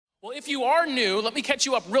Well, if you are new, let me catch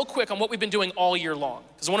you up real quick on what we've been doing all year long,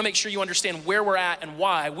 because I want to make sure you understand where we're at and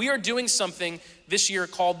why. We are doing something this year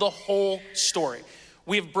called the whole story.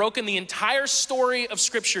 We have broken the entire story of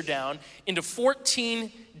Scripture down into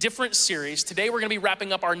 14 different series. Today we're going to be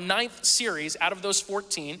wrapping up our 9th series out of those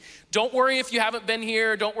 14. Don't worry if you haven't been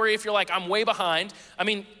here. Don't worry if you're like, I'm way behind. I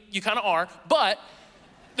mean, you kind of are, but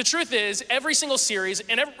the truth is, every single series,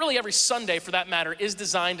 and really every Sunday for that matter, is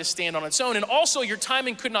designed to stand on its own. And also, your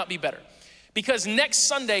timing could not be better, because next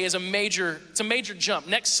Sunday is a major jump.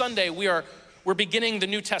 Next Sunday, we're beginning the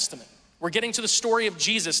New Testament. We're getting to the story of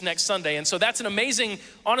Jesus next Sunday. And so that's an amazing,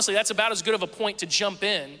 honestly, that's about as good of a point to jump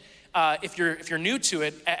in if you're new to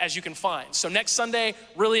it as you can find. So next Sunday,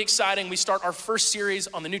 really exciting. We start our first series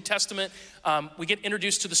on the New Testament. We get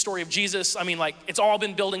introduced to the story of Jesus. I mean, like, it's all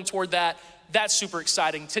been building toward that. That's super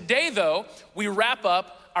exciting. Today, though, we wrap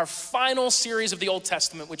up our final series of the Old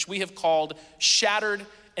Testament, which we have called Shattered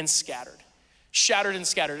and Scattered. Shattered and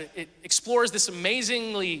Scattered. It explores this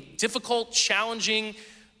amazingly difficult, challenging,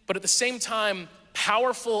 but at the same time,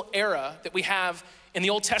 powerful era that we have in the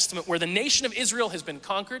Old Testament, where the nation of Israel has been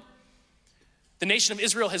conquered. The nation of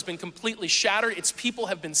Israel has been completely shattered. Its people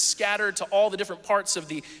have been scattered to all the different parts of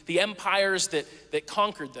the empires that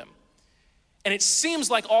conquered them. And it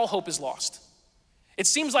seems like all hope is lost. It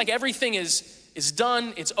seems like everything is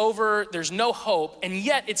done, it's over, there's no hope. And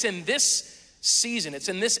yet it's in this season, it's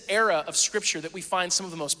in this era of Scripture that we find some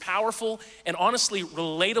of the most powerful and honestly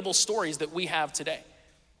relatable stories that we have today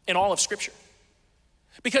in all of Scripture.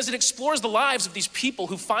 Because it explores the lives of these people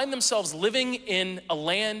who find themselves living in a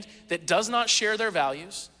land that does not share their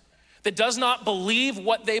values, that does not believe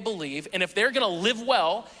what they believe. And if they're gonna live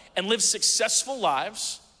well and live successful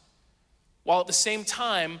lives, while at the same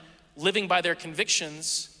time living by their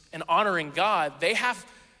convictions and honoring God, they have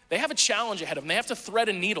a challenge ahead of them. They have to thread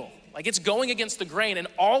a needle. Like, it's going against the grain, and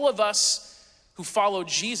all of us who follow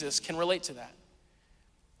Jesus can relate to that.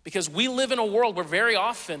 Because we live in a world where very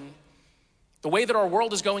often the way that our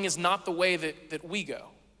world is going is not the way that we go.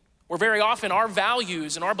 Where very often our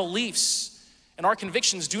values and our beliefs and our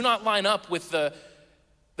convictions do not line up with the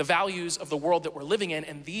values of the world that we're living in,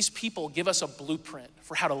 and these people give us a blueprint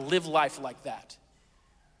for how to live life like that.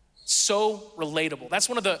 So relatable. That's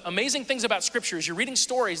one of the amazing things about Scripture, is you're reading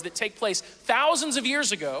stories that take place thousands of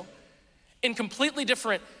years ago in completely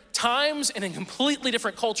different times and in completely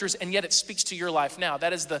different cultures, and yet it speaks to your life now.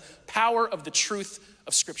 That is the power of the truth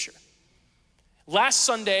of Scripture. Last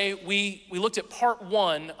Sunday, we looked at part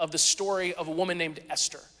 1 of the story of a woman named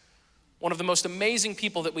Esther. One of the most amazing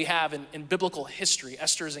people that we have in biblical history.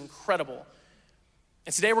 Esther is incredible.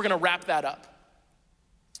 And today we're gonna wrap that up.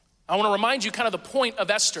 I wanna remind you kind of the point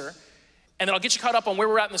of Esther, and then I'll get you caught up on where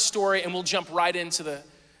we're at in the story, and we'll jump right into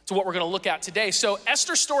to what we're gonna look at today. So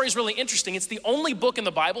Esther's story is really interesting. It's the only book in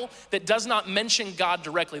the Bible that does not mention God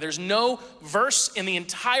directly. There's no verse in the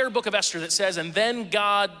entire book of Esther that says, and then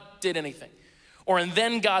God did anything, or and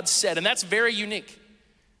then God said, and that's very unique.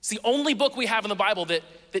 It's the only book we have in the Bible that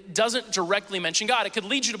doesn't directly mention God. It could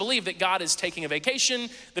lead you to believe that God is taking a vacation,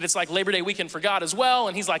 that it's like Labor Day weekend for God as well,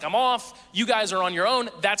 and he's like, I'm off, you guys are on your own.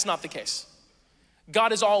 That's not the case.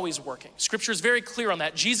 God is always working. Scripture is very clear on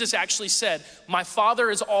that. Jesus actually said, my Father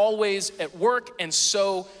is always at work, and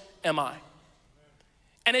so am I.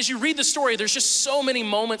 And as you read the story, there's just so many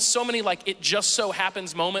moments, so many like it just so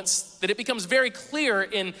happens moments, that it becomes very clear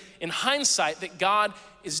in hindsight that God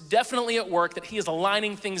is definitely at work, that he is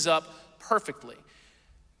aligning things up perfectly.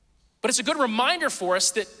 But it's a good reminder for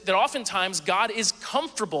us that oftentimes God is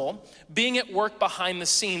comfortable being at work behind the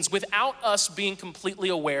scenes without us being completely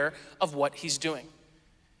aware of what he's doing.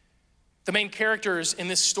 The main characters in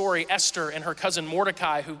this story, Esther and her cousin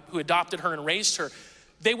Mordecai, who adopted her and raised her,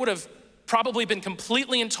 they would have probably been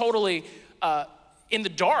completely and totally in the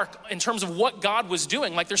dark in terms of what God was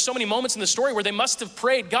doing. Like, there's so many moments in the story where they must have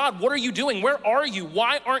prayed, God, what are you doing? Where are you?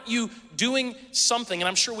 Why aren't you doing something? And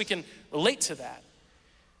I'm sure we can relate to that.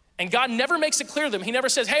 And God never makes it clear to them. He never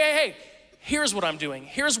says, hey, here's what I'm doing.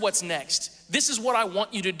 Here's what's next. This is what I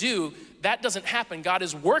want you to do. That doesn't happen. God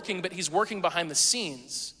is working, but he's working behind the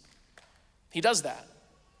scenes. He does that.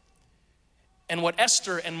 And what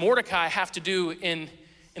Esther and Mordecai have to do in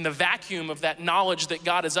the vacuum of that knowledge that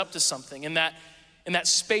God is up to something, in that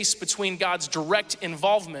space between God's direct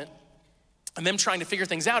involvement and them trying to figure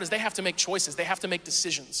things out, is they have to make choices. They have to make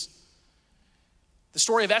decisions. The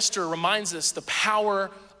story of Esther reminds us the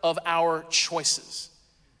power of our choices,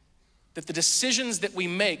 that the decisions that we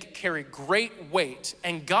make carry great weight,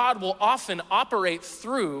 and God will often operate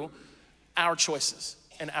through our choices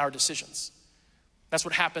and our decisions. That's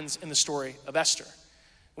what happens in the story of Esther.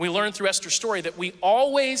 We learn through Esther's story that we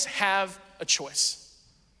always have a choice.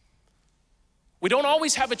 We don't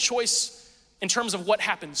always have a choice in terms of what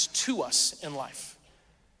happens to us in life,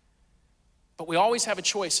 but we always have a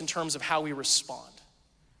choice in terms of how we respond.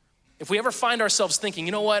 If we ever find ourselves thinking,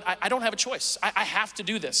 you know what, I don't have a choice, I have to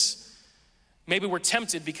do this. Maybe we're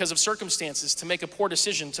tempted because of circumstances to make a poor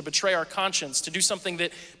decision, to betray our conscience, to do something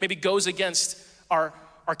that maybe goes against our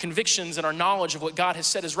convictions and our knowledge of what God has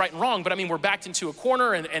said is right and wrong. But I mean, we're backed into a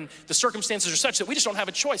corner and the circumstances are such that we just don't have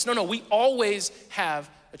a choice. No, we always have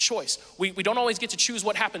a choice. We don't always get to choose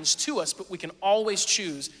what happens to us, but we can always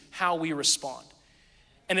choose how we respond.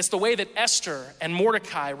 And it's the way that Esther and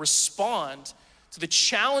Mordecai respond to the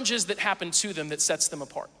challenges that happen to them that sets them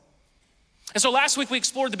apart. And so last week we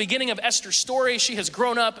explored the beginning of Esther's story. She has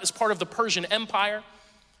grown up as part of the Persian Empire.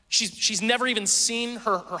 She's never even seen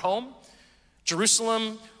her home.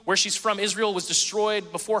 Jerusalem, where she's from, Israel, was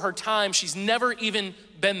destroyed before her time. She's never even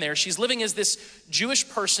been there. She's living as this Jewish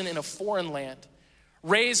person in a foreign land,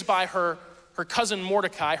 raised by her cousin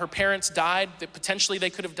Mordecai. Her parents died, that potentially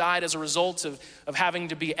they could have died as a result of having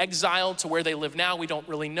to be exiled to where they live now. We don't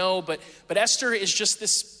really know, but Esther is just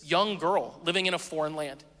this young girl living in a foreign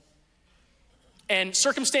land. And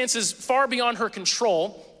circumstances far beyond her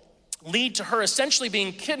control lead to her essentially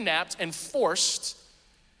being kidnapped and forced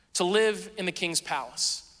to live in the king's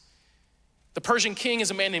palace. The Persian king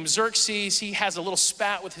is a man named Xerxes. He has a little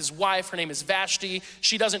spat with his wife. Her name is Vashti.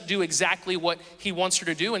 She doesn't do exactly what he wants her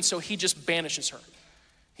to do, and so he just banishes her.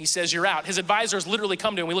 He says, you're out. His advisors literally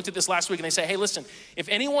come to him. We looked at this last week, and they say, hey, listen, if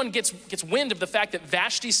anyone gets wind of the fact that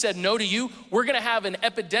Vashti said no to you, we're gonna have an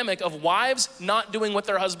epidemic of wives not doing what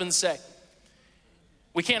their husbands say.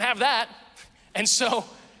 We can't have that. And so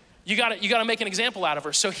you gotta make an example out of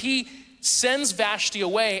her. So he sends Vashti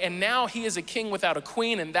away, and now he is a king without a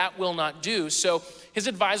queen, and that will not do. So his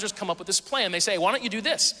advisors come up with this plan. They say, why don't you do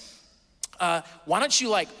this? Why don't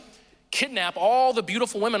you kidnap all the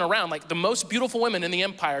beautiful women around, the most beautiful women in the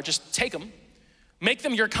empire, just take them, make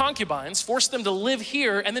them your concubines, force them to live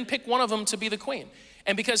here, and then pick one of them to be the queen.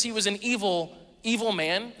 And because he was an evil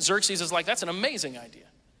man, Xerxes is like, that's an amazing idea.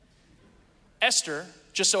 Esther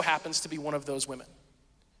just so happens to be one of those women.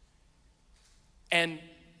 And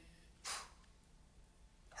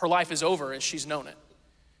her life is over as she's known it.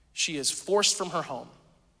 She is forced from her home.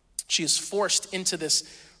 She is forced into this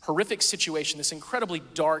horrific situation, this incredibly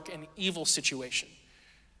dark and evil situation,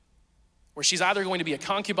 where she's either going to be a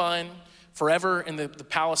concubine forever in the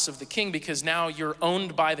palace of the king, because now you're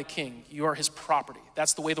owned by the king. You are his property.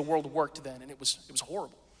 That's the way the world worked then, and it was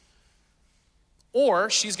horrible. Or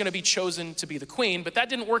she's gonna be chosen to be the queen, but that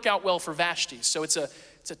didn't work out well for Vashti, so it's a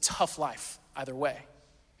tough life either way.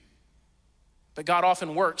 But God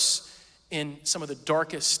often works in some of the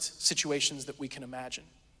darkest situations that we can imagine.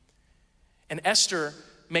 And Esther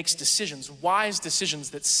makes decisions, wise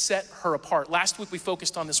decisions that set her apart. Last week we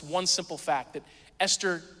focused on this one simple fact, that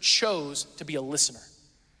Esther chose to be a listener.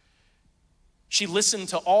 She listened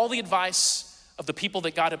to all the advice of the people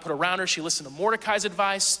that God had put around her. She listened to Mordecai's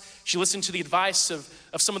advice. She listened to the advice of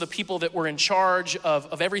some of the people that were in charge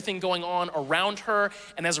of everything going on around her.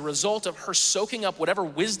 And as a result of her soaking up whatever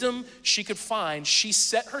wisdom she could find, she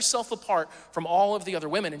set herself apart from all of the other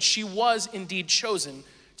women. And she was indeed chosen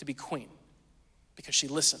to be queen because she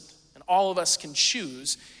listened. And all of us can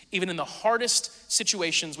choose, even in the hardest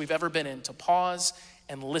situations we've ever been in, to pause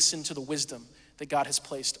and listen to the wisdom that God has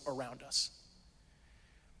placed around us.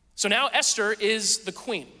 So now Esther is the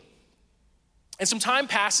queen. And some time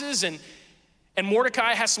passes, and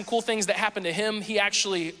Mordecai has some cool things that happen to him. He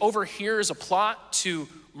actually overhears a plot to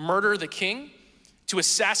murder the king, to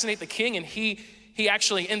assassinate the king, and he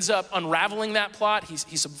actually ends up unraveling that plot.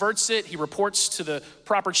 He subverts it. He reports to the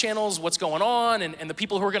proper channels what's going on, and the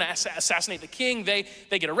people who are gonna assassinate the king, they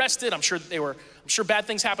get arrested. I'm sure bad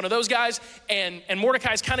things happen to those guys. And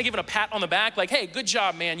Mordecai's kind of given a pat on the back, like, hey, good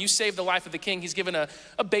job, man. You saved the life of the king. He's given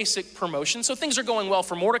a basic promotion. So things are going well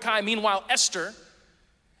for Mordecai. Meanwhile, Esther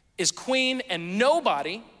is queen, and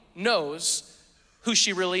nobody knows who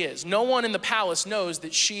she really is. No one in the palace knows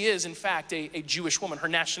that she is, in fact, a Jewish woman. Her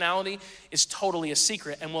nationality is totally a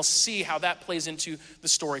secret, and we'll see how that plays into the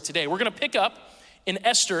story today. We're gonna pick up in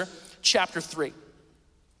Esther chapter 3.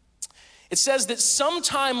 It says that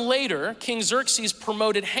sometime later, King Xerxes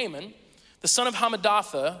promoted Haman, the son of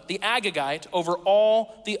Hammedatha the Agagite, over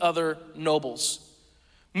all the other nobles,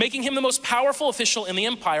 making him the most powerful official in the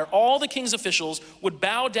empire. All the king's officials would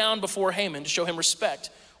bow down before Haman to show him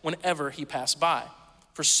respect whenever he passed by,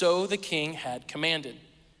 for so the king had commanded.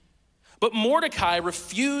 But Mordecai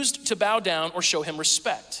refused to bow down or show him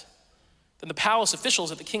respect. Then the palace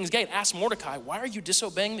officials at the king's gate asked Mordecai, why are you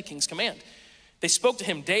disobeying the king's command? They spoke to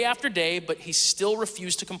him day after day, but he still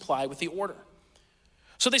refused to comply with the order.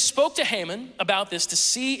 So they spoke to Haman about this to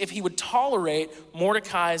see if he would tolerate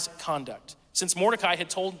Mordecai's conduct, since Mordecai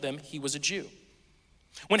had told them he was a Jew.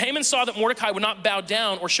 When Haman saw that Mordecai would not bow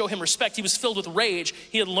down or show him respect, he was filled with rage.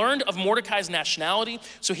 He had learned of Mordecai's nationality,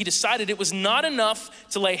 so he decided it was not enough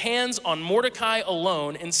to lay hands on Mordecai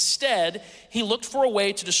alone. Instead, he looked for a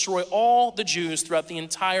way to destroy all the Jews throughout the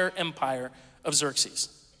entire empire of Xerxes.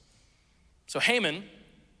 So Haman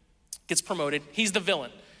gets promoted. He's the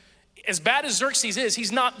villain. As bad as Xerxes is,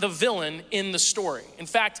 he's not the villain in the story. In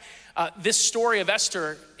fact, this story of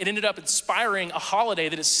Esther, it ended up inspiring a holiday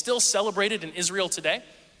that is still celebrated in Israel today.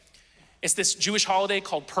 It's this Jewish holiday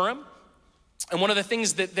called Purim. And one of the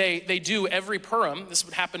things that they do every Purim, this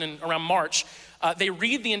would happen around March, they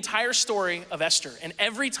read the entire story of Esther. And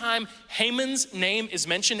every time Haman's name is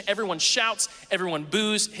mentioned, everyone shouts, everyone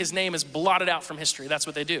boos, his name is blotted out from history. That's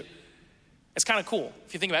what they do. It's kind of cool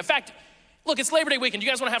if you think about it. In fact, look, it's Labor Day weekend. You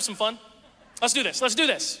guys want to have some fun? Let's do this. Let's do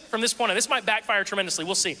this from this point on. This might backfire tremendously.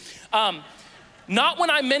 We'll see. Not when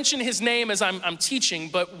I mention his name as I'm teaching,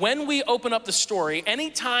 but when we open up the story,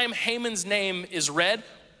 anytime Haman's name is read,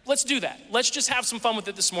 let's do that. Let's just have some fun with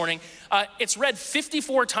it this morning. It's read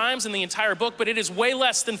 54 times in the entire book, but it is way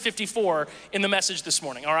less than 54 in the message this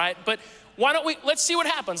morning, all right? But why don't let's see what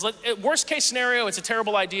happens. Worst case scenario, it's a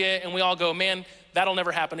terrible idea, and we all go, man, that'll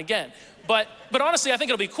never happen again. But honestly, I think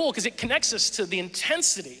it'll be cool because it connects us to the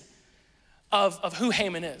intensity of who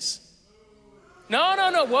Haman is. No,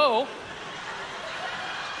 whoa.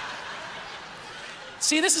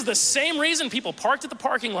 See, this is the same reason people parked at the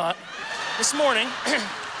parking lot this morning.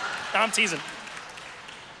 No, I'm teasing.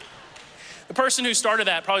 The person who started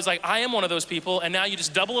that probably was like, I am one of those people, and now you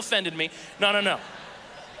just double offended me. No.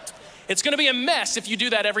 It's gonna be a mess if you do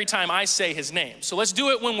that every time I say his name. So let's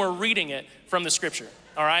do it when we're reading it from the scripture,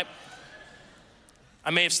 all right? I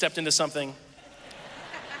may have stepped into something.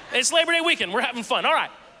 It's Labor Day weekend, we're having fun, all right.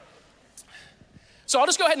 So I'll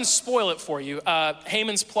just go ahead and spoil it for you.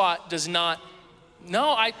 Haman's plot does not,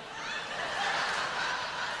 all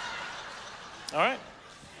right.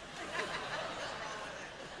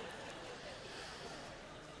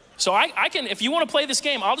 So I can, if you want to play this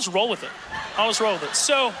game, I'll just roll with it.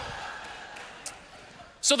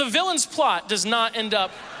 So the villain's plot does not end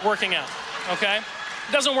up working out, okay?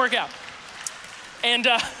 It doesn't work out. And,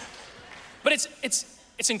 but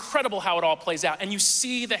it's incredible how it all plays out, and you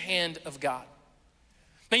see the hand of God.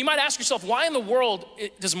 Now you might ask yourself, why in the world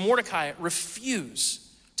does Mordecai refuse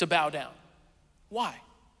to bow down? Why?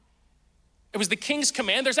 It was the king's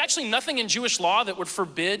command. There's actually nothing in Jewish law that would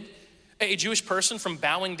forbid a Jewish person from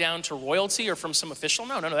bowing down to royalty or from some official.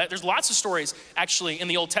 No. There's lots of stories actually in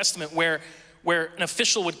the Old Testament where an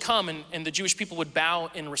official would come and the Jewish people would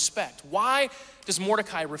bow in respect. Why does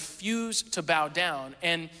Mordecai refuse to bow down?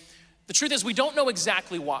 And the truth is we don't know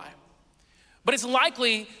exactly why, but it's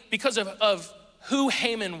likely because of who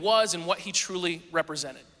Haman was and what he truly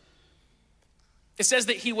represented. It says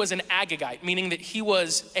that he was an Agagite, meaning that he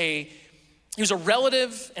was a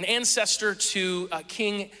relative, an ancestor to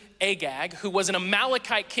King Agag, who was an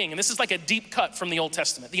Amalekite king. And this is like a deep cut from the Old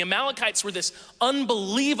Testament. The Amalekites were this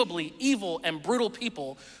unbelievably evil and brutal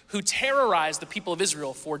people who terrorized the people of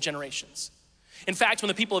Israel for generations. In fact, when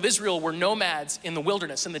the people of Israel were nomads in the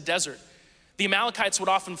wilderness, in the desert, the Amalekites would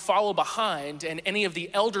often follow behind, and any of the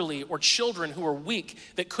elderly or children who were weak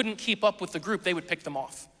that couldn't keep up with the group, they would pick them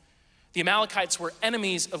off. The Amalekites were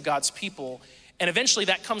enemies of God's people, and eventually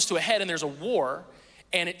that comes to a head and there's a war,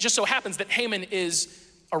 and it just so happens that Haman is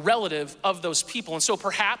a relative of those people. And so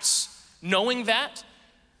perhaps knowing that,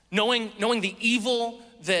 knowing the evil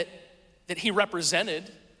that he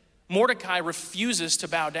represented, Mordecai refuses to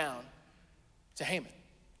bow down to Haman.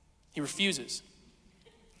 He refuses.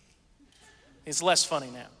 It's less funny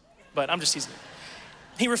now, but I'm just teasing.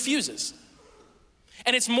 He refuses.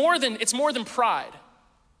 And it's more than pride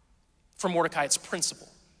for Mordecai, it's principle.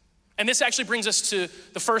 And this actually brings us to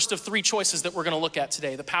the first of three choices that we're gonna look at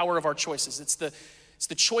today, the power of our choices. It's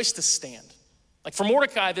the choice to stand. Like for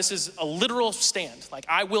Mordecai, this is a literal stand. Like,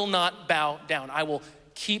 I will not bow down. I will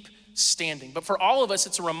keep standing. But for all of us,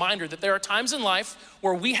 it's a reminder that there are times in life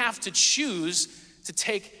where we have to choose to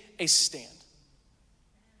take a stand.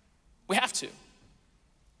 We have to.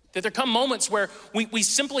 That there come moments where we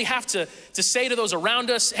simply have to say to those around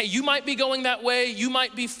us, hey, you might be going that way, you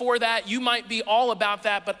might be for that, you might be all about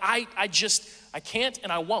that, but I can't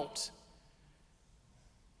and I won't.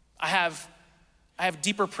 I have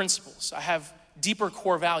deeper principles. I have deeper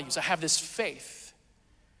core values. I have this faith.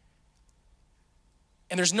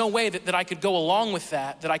 And there's no way that I could go along with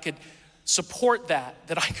that I could support that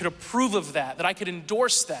I could approve of that I could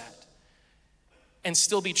endorse that and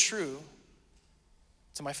still be true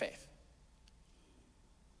to my faith.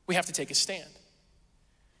 We have to take a stand.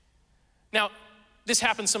 Now, this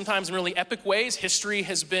happens sometimes in really epic ways. History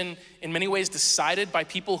has been, in many ways, decided by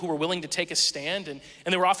people who were willing to take a stand, and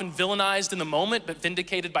they were often villainized in the moment, but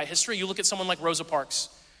vindicated by history. You look at someone like Rosa Parks,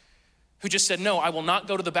 who just said, no, I will not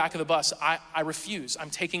go to the back of the bus. I refuse. I'm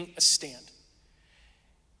taking a stand.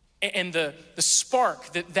 And the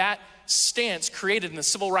spark that stance created in the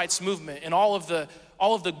civil rights movement and all of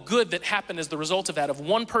the good that happened as the result of that, of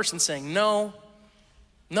one person saying, no,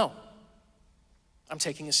 I'm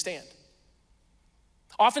taking a stand.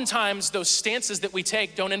 Oftentimes, those stances that we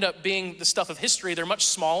take don't end up being the stuff of history. They're much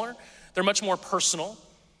smaller. They're much more personal.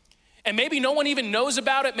 And maybe no one even knows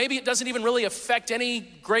about it. Maybe it doesn't even really affect any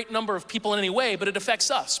great number of people in any way, but it affects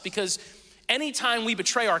us, because anytime we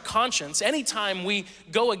betray our conscience, anytime we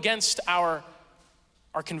go against our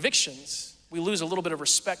convictions, we lose a little bit of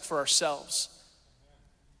respect for ourselves.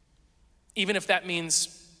 Even if that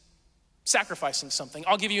means sacrificing something.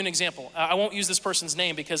 I'll give you an example. I won't use this person's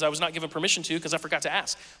name because I was not given permission to, because I forgot to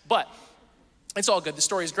ask. But it's all good. The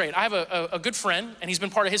story is great. I have a good friend, and he's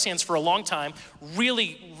been part of His Hands for a long time.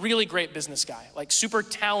 Really, really great business guy, like super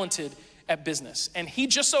talented at business. And he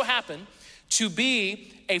just so happened to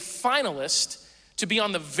be a finalist to be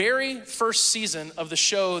on the very first season of the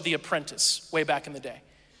show The Apprentice way back in the day.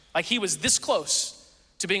 Like, he was this close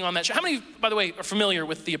to being on that show. How many, by the way, are familiar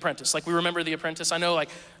with The Apprentice? Like, we remember The Apprentice. I know, like,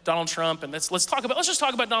 Donald Trump, and let's just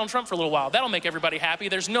talk about Donald Trump for a little while. That'll make everybody happy.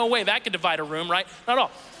 There's no way that could divide a room, right? Not at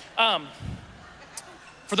all.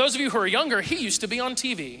 For those of you who are younger, he used to be on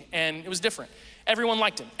TV, and it was different. Everyone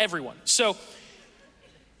liked him, everyone. So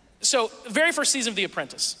very first season of The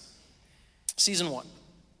Apprentice, season 1.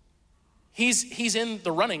 He's in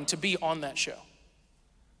the running to be on that show.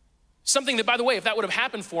 Something that, by the way, if that would have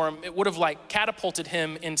happened for him, it would have like catapulted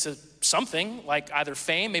him into something like either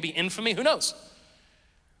fame, maybe infamy, who knows?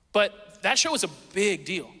 But that show was a big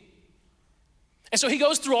deal. And so he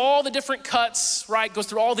goes through all the different cuts, right? Goes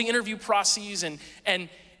through all the interview processes, and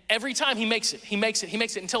every time he makes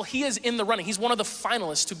it until he is in the running. He's one of the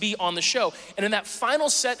finalists to be on the show. And in that final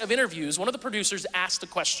set of interviews, one of the producers asked the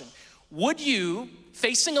question, would you,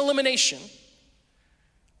 facing elimination,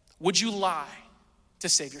 would you lie to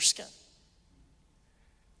save your skin?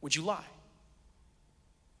 Would you lie?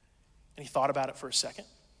 And he thought about it for a second.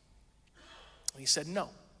 And he said no.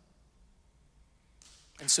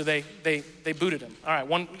 And so they booted him. All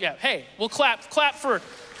right, hey, we'll clap for,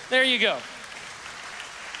 there you go.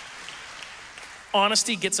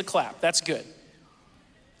 Honesty gets a clap, that's good.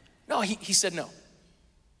 No, he said no.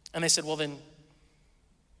 And they said, well then,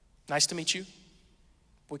 nice to meet you.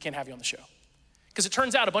 We can't have you on the show. Because it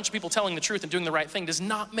turns out a bunch of people telling the truth and doing the right thing does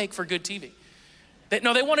not make for good TV. They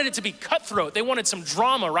wanted it to be cutthroat. They wanted some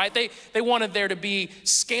drama, right? They wanted there to be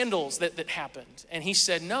scandals that happened. And he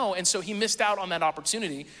said no, and so he missed out on that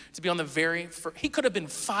opportunity to be on the very first. He could have been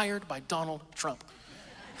fired by Donald Trump.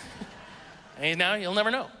 And now you'll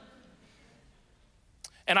never know.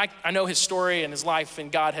 And I know his story and his life,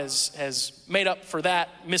 and God has made up for that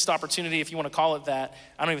missed opportunity, if you want to call it that.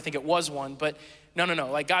 I don't even think it was one, but no,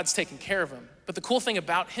 like God's taken care of him. But the cool thing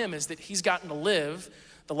about him is that he's gotten to live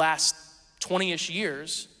the last 20-ish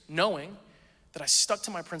years knowing that I stuck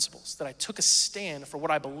to my principles, that I took a stand for what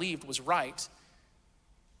I believed was right,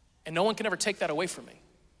 and no one can ever take that away from me.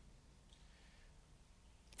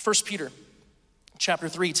 1 Peter chapter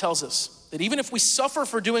 3 tells us that even if we suffer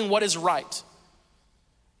for doing what is right,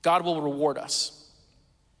 God will reward us.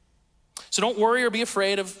 So don't worry or be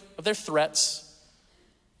afraid of their threats.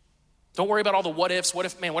 Don't worry about all the what ifs. What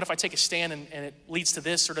if I take a stand and it leads to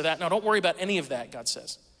this or to that? No, don't worry about any of that, God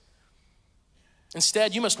says.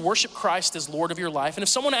 Instead, you must worship Christ as Lord of your life. And if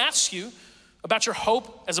someone asks you about your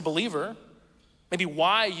hope as a believer, maybe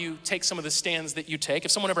why you take some of the stands that you take,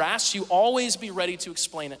 if someone ever asks you, always be ready to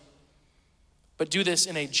explain it. But do this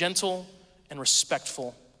in a gentle and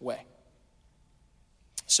respectful way.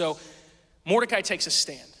 So Mordecai takes a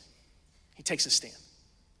stand. He takes a stand.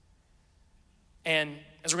 And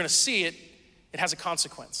as we're going to see, it has a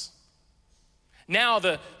consequence. Now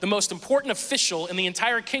the most important official in the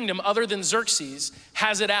entire kingdom, other than Xerxes,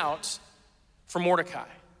 has it out for Mordecai.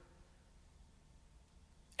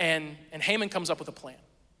 And Haman comes up with a plan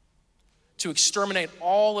to exterminate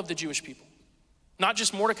all of the Jewish people. Not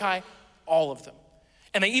just Mordecai, all of them.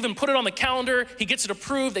 And they even put it on the calendar. He gets it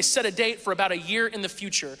approved. They set a date for about a year in the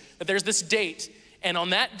future, that there's this date. And on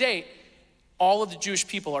that date, all of the Jewish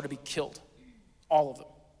people are to be killed. All of them.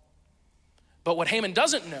 But what Haman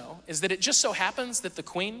doesn't know is that it just so happens that the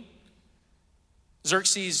queen,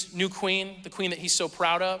 Xerxes' new queen, the queen that he's so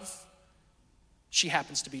proud of, she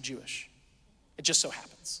happens to be Jewish. It just so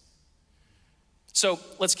happens. So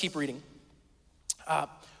let's keep reading.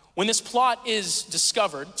 When this plot is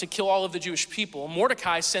discovered to kill all of the Jewish people,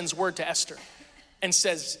 Mordecai sends word to Esther and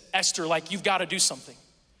says, Esther, like, you've got to do something.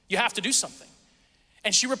 You have to do something.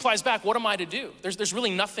 And she replies back, what am I to do? There's really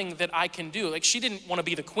nothing that I can do. Like, she didn't want to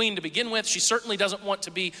be the queen to begin with. She certainly doesn't want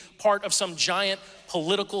to be part of some giant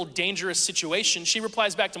political dangerous situation. She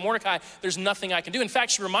replies back to Mordecai, there's nothing I can do. In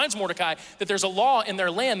fact, she reminds Mordecai that there's a law in their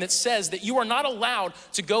land that says that you are not allowed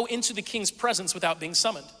to go into the king's presence without being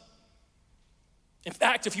summoned. In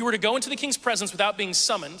fact, if you were to go into the king's presence without being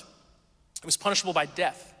summoned, it was punishable by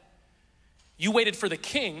death. You waited for the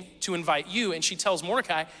king to invite you, and she tells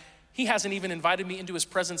Mordecai, he hasn't even invited me into his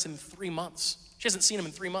presence in 3 months. She hasn't seen him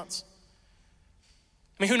in 3 months.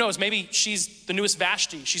 I mean, who knows? Maybe she's the newest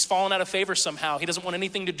Vashti. She's fallen out of favor somehow. He doesn't want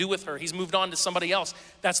anything to do with her. He's moved on to somebody else.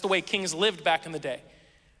 That's the way kings lived back in the day.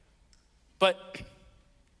 But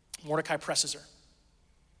Mordecai presses her.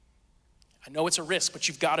 I know it's a risk, but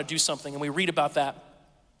you've got to do something. And we read about that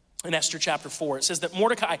in Esther chapter 4. It says that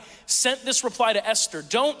Mordecai sent this reply to Esther,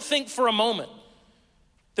 don't think for a moment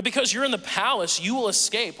that because you're in the palace, you will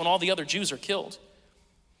escape when all the other Jews are killed.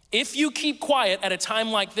 If you keep quiet at a time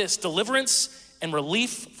like this, deliverance and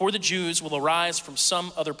relief for the Jews will arise from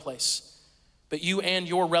some other place, but you and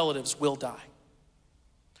your relatives will die.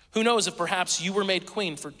 Who knows if perhaps you were made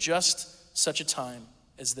queen for just such a time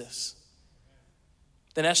as this.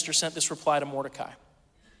 Then Esther sent this reply to Mordecai.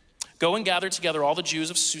 Go and gather together all the Jews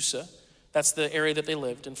of Susa, that's the area that they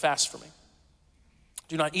lived, and fast for me.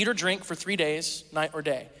 Do not eat or drink for 3 days, night or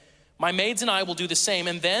day. My maids and I will do the same.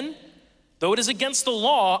 And then, though it is against the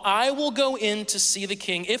law, I will go in to see the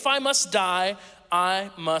king. If I must die, I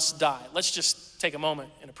must die. Let's just take a moment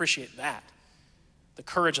and appreciate that. The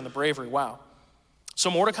courage and the bravery, wow.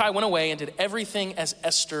 So Mordecai went away and did everything as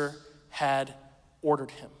Esther had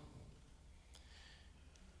ordered him.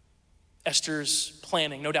 Esther's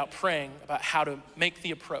planning, no doubt praying about how to make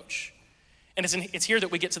the approach. And it's here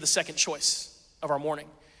that we get to the second choice of our morning,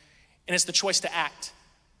 and it's the choice to act.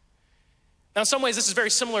 Now, in some ways, this is very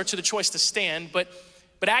similar to the choice to stand, but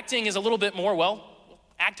acting is a little bit more, well,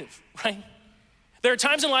 active, right? There are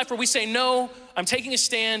times in life where we say, no, I'm taking a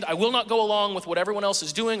stand. I will not go along with what everyone else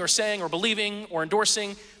is doing or saying or believing or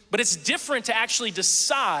endorsing, but it's different to actually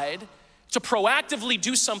decide to proactively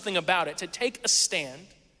do something about it, to take a stand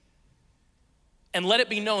and let it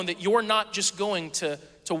be known that you're not just going to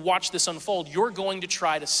watch this unfold, you're going to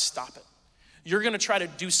try to stop it. You're gonna try to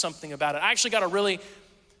do something about it. I actually got a really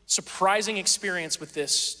surprising experience with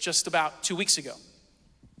this just about 2 weeks ago.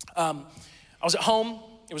 I was at home,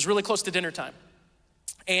 it was really close to dinner time.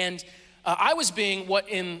 And I was being what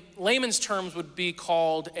in layman's terms would be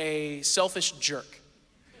called a selfish jerk.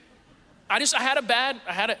 It's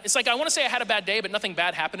like I wanna say I had a bad day, but nothing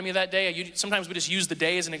bad happened to me that day. Sometimes we just use the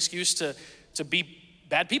day as an excuse to be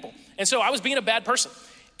bad people. And so I was being a bad person.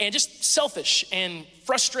 And just selfish and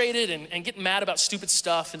frustrated and getting mad about stupid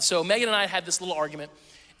stuff. And so Megan and I had this little argument,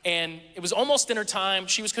 and it was almost dinner time.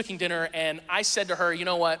 She was cooking dinner, and I said to her, you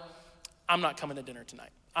know what? I'm not coming to dinner tonight.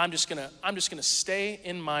 I'm just gonna stay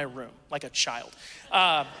in my room like a child.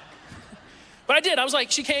 But I did. I was like,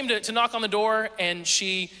 she came to knock on the door, and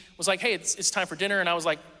she was like, hey, it's time for dinner. And I was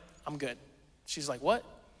like, I'm good. She's like, what?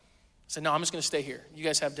 I said, no, I'm just gonna stay here. You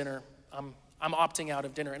guys have dinner. I'm opting out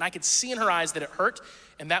of dinner. And I could see in her eyes that it hurt,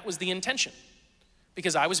 and that was the intention.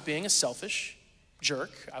 Because I was being a selfish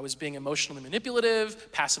jerk. I was being emotionally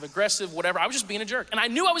manipulative, passive aggressive, whatever. I was just being a jerk. And I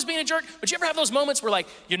knew I was being a jerk, but you ever have those moments where like,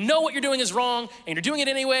 you know what you're doing is wrong, and you're doing it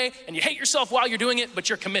anyway, and you hate yourself while you're doing it, but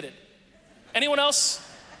you're committed? Anyone else?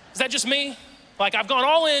 Is that just me? Like, I've gone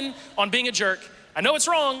all in on being a jerk. I know it's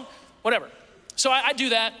wrong, whatever. So I do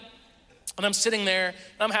that, and I'm sitting there,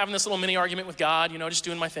 and I'm having this little mini argument with God, just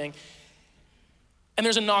doing my thing. And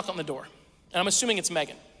there's a knock on the door, and I'm assuming it's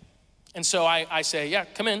Megan. And so I say, yeah,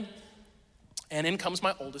 come in. And in comes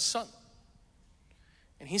my oldest son.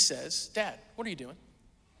 And he says, Dad, what are you doing?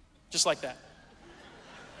 Just like that.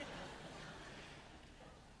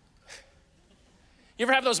 You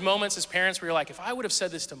ever have those moments as parents where you're like, if I would have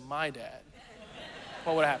said this to my dad,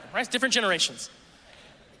 what would have happened, right? It's different generations.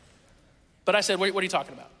 But I said, what are you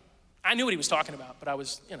talking about? I knew what he was talking about, but I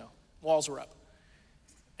was, walls were up.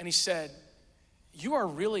 And he said, you are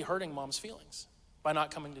really hurting Mom's feelings by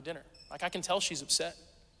not coming to dinner. Like, I can tell she's upset.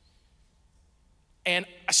 And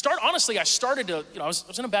I started to, I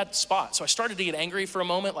was in a bad spot. So I started to get angry for a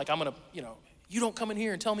moment. Like, I'm gonna, you don't come in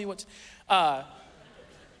here and tell me what. But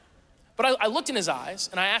I looked in his eyes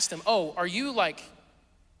and I asked him, are you kind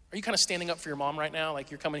of standing up for your mom right now?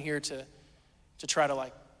 Like, you're coming here to try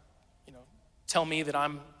to tell me that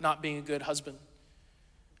I'm not being a good husband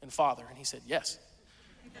and father? And he said, yes.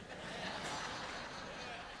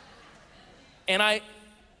 And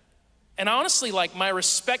And honestly, like my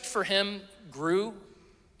respect for him grew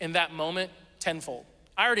in that moment tenfold.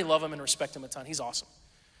 I already love him and respect him a ton. He's awesome.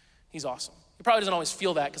 He's awesome. He probably doesn't always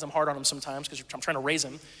feel that because I'm hard on him sometimes because I'm trying to raise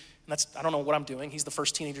him. And I don't know what I'm doing. He's the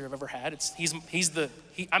first teenager I've ever had.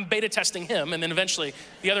 I'm beta testing him, and then eventually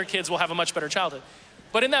the other kids will have a much better childhood.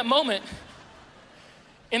 But in that moment,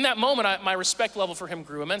 my respect level for him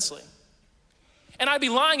grew immensely. And I'd be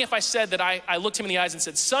lying if I said that I looked him in the eyes and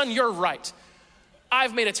said, son, you're right.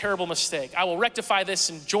 I've made a terrible mistake. I will rectify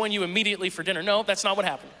this and join you immediately for dinner. No, that's not what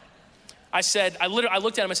happened. I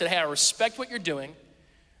looked at him and said, hey, I respect what you're doing.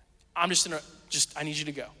 I need you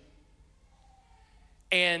to go.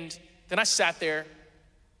 And then I sat there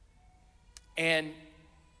and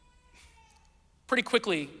pretty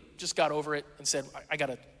quickly just got over it and said, I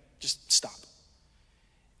gotta just stop.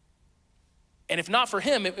 And if not for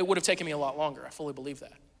him, it would have taken me a lot longer. I fully believe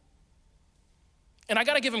that. And I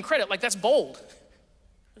gotta give him credit, like that's bold.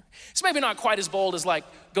 It's maybe not quite as bold as like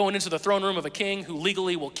going into the throne room of a king who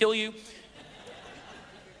legally will kill you.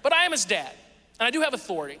 But I am his dad, and I do have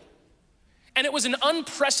authority. And it was an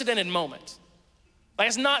unprecedented moment. Like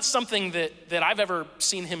it's not something that I've ever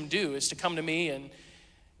seen him do, is to come to me and,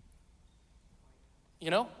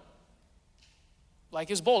 like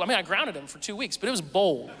it was bold. I mean, I grounded him for 2 weeks, but it was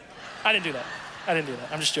bold. I didn't do that.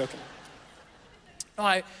 I'm just joking. No,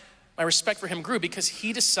 my respect for him grew because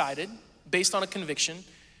he decided, based on a conviction,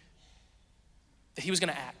 that he was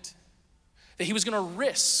gonna act, that he was gonna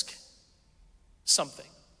risk something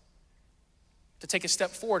to take a step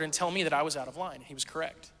forward and tell me that I was out of line. He was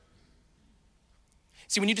correct.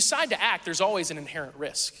 See, when you decide to act, there's always an inherent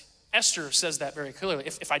risk. Esther says that very clearly.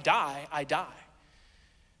 If I die, I die.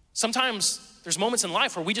 Sometimes there's moments in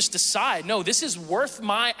life where we just decide, no, this is worth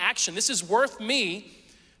my action. This is worth me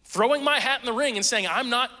throwing my hat in the ring and saying, I'm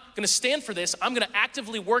not gonna stand for this. I'm gonna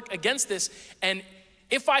actively work against this. And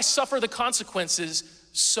if I suffer the consequences,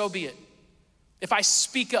 so be it. If I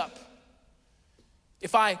speak up,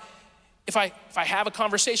 if I have a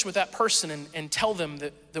conversation with that person and tell them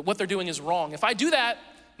that what they're doing is wrong, if I do that,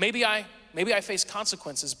 maybe I face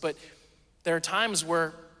consequences. But there are times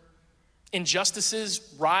where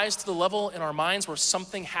injustices rise to the level in our minds where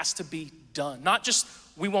something has to be done. Not just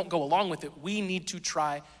we won't go along with it, we need to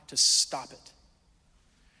try to stop it.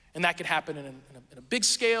 And that could happen in a big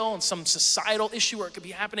scale, in some societal issue, or it could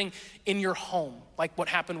be happening in your home, like what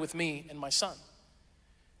happened with me and my son.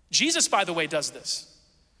 Jesus, by the way, does this.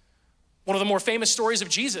 One of the more famous stories of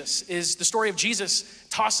Jesus is the story of Jesus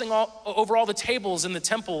tossing over all the tables in the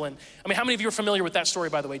temple. And I mean, how many of you are familiar with that story,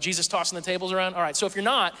 by the way? Jesus tossing the tables around? All right, so if you're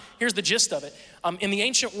not, here's the gist of it. In the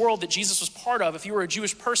ancient world that Jesus was part of, if you were a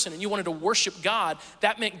Jewish person and you wanted to worship God,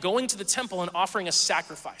 that meant going to the temple and offering a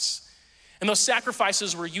sacrifice. And those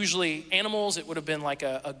sacrifices were usually animals. It would have been like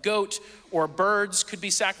a goat, or birds could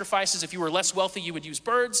be sacrifices. If you were less wealthy, you would use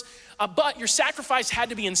birds. But your sacrifice had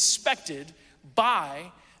to be inspected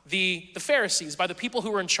by the Pharisees, by the people who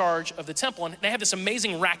were in charge of the temple. And they had this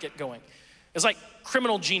amazing racket going. It's like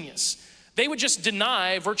criminal genius. They would just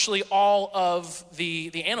deny virtually all of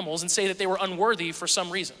the animals and say that they were unworthy for some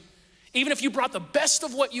reason. Even if you brought the best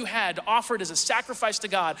of what you had to offer it as a sacrifice to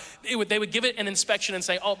God, they would give it an inspection and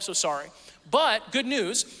say, oh, I'm so sorry. But good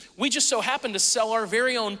news, we just so happen to sell our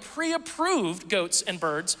very own pre-approved goats and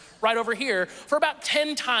birds right over here for about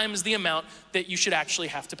 10 times the amount that you should actually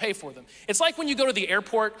have to pay for them. It's like when you go to the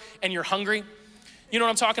airport and you're hungry, you know what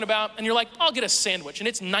I'm talking about? And you're like, I'll get a sandwich, and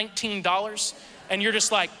it's $19. And you're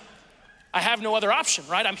just like, I have no other option,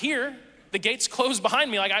 right? I'm here, the gate's closed behind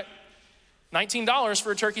me, like $19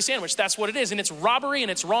 for a turkey sandwich, that's what it is. And it's robbery and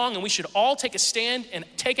it's wrong, and we should all take a stand and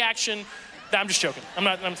take action. I'm just joking.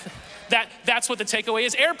 That's what the takeaway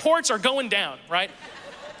is. Airports are going down, right?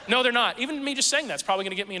 No, they're not. Even me just saying that's probably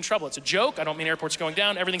gonna get me in trouble. It's a joke. I don't mean airports are going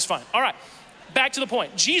down. Everything's fine. All right, back to the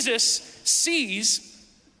point. Jesus sees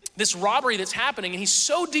this robbery that's happening, and he's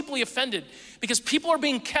so deeply offended because people are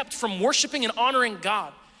being kept from worshiping and honoring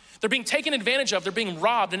God. They're being taken advantage of. They're being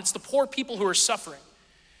robbed, and it's the poor people who are suffering.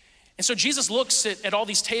 And so Jesus looks at all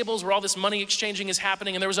these tables where all this money exchanging is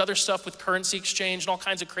happening, and there was other stuff with currency exchange and all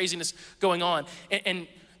kinds of craziness going on. And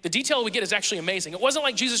the detail we get is actually amazing. It wasn't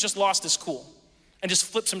like Jesus just lost his cool and just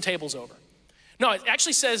flipped some tables over. No, it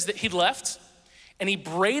actually says that he left and he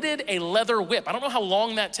braided a leather whip. I don't know how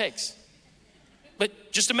long that takes,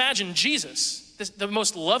 but just imagine Jesus, the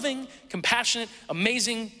most loving, compassionate,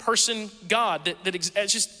 amazing person, God,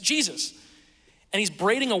 it's just Jesus. And he's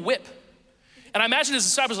braiding a whip. And I imagine his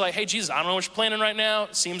disciples are like, hey, Jesus, I don't know what you're planning right now.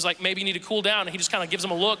 It seems like maybe you need to cool down. And he just kind of gives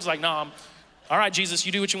them a look. He's like, no, all right, Jesus,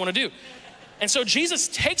 you do what you want to do. And so Jesus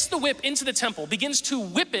takes the whip into the temple, begins to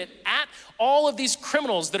whip it at all of these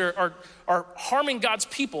criminals that are harming God's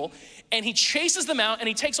people. And he chases them out, and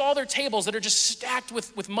he takes all their tables that are just stacked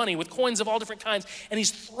with money, with coins of all different kinds, and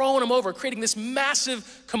he's throwing them over, creating this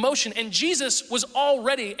massive commotion. And Jesus was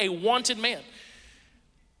already a wanted man.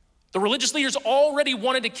 The religious leaders already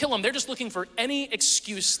wanted to kill him. They're just looking for any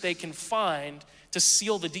excuse they can find to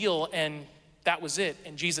seal the deal, and that was it.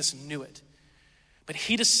 And Jesus knew it. But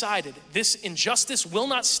he decided, this injustice will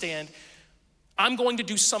not stand. I'm going to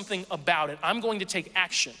do something about it. I'm going to take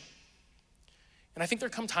action. And I think there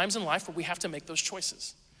come times in life where we have to make those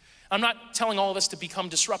choices. I'm not telling all of us to become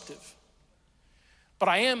disruptive, but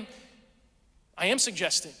I am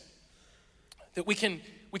suggesting that we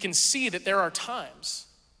can see that there are times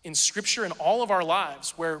in Scripture in all of our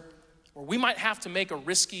lives where we might have to make a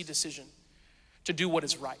risky decision to do what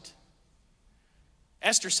is right.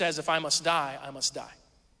 Esther says, if I must die, I must die.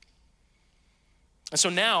 And so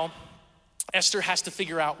now Esther has to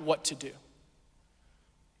figure out what to do.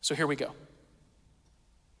 So here we go.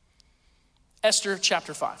 Esther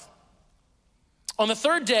chapter 5. On the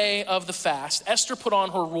third day of the fast, Esther put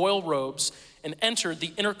on her royal robes and entered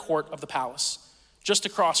the inner court of the palace, just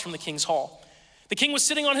across from the king's hall. The king was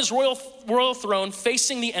sitting on his royal throne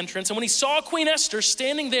facing the entrance, and when he saw Queen Esther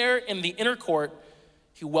standing there in the inner court,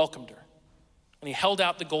 he welcomed her, and he held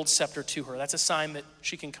out the gold scepter to her. That's a sign that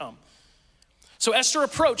she can come. So Esther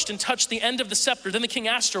approached and touched the end of the scepter. Then the king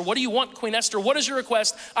asked her, what do you want, Queen Esther? What is your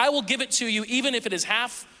request? I will give it to you, even if it is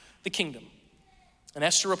half the kingdom. And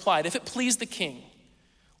Esther replied, if it please the king,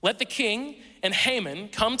 let the king and Haman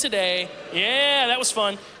come today, yeah, that was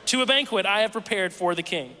fun, to a banquet I have prepared for the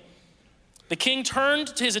king. The king turned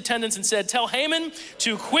to his attendants and said, tell Haman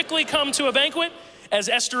to quickly come to a banquet, as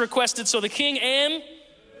Esther requested. So the king and,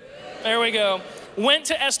 there we go, went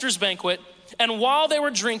to Esther's banquet. And while they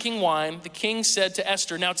were drinking wine, the king said to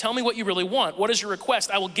Esther, now tell me what you really want. What is your request?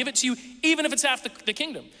 I will give it to you, even if it's half the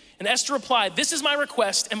kingdom. And Esther replied, this is my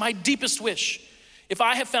request and my deepest wish. If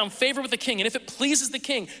I have found favor with the king, and if it pleases the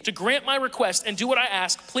king to grant my request and do what I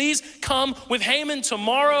ask, please come with Haman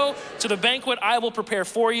tomorrow to the banquet I will prepare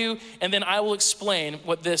for you, and then I will explain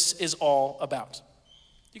what this is all about.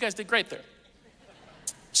 You guys did great there.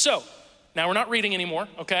 So, now we're not reading anymore,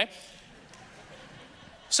 okay?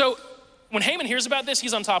 So, when Haman hears about this,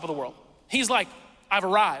 he's on top of the world. He's like, I've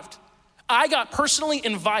arrived. I got personally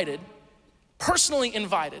invited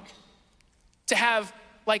to have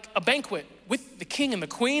like a banquet with the king and the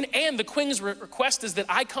queen, and the queen's request is that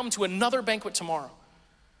I come to another banquet tomorrow.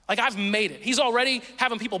 Like, I've made it. He's already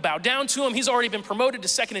having people bow down to him. He's already been promoted to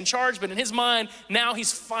second in charge, but in his mind, now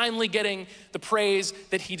he's finally getting the praise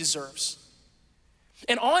that he deserves.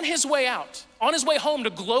 And on his way out, on his way home to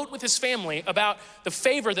gloat with his family about the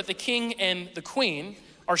favor that the king and the queen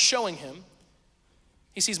are showing him,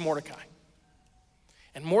 he sees Mordecai.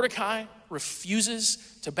 And Mordecai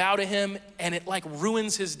refuses to bow to him, and it like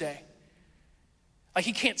ruins his day. Like,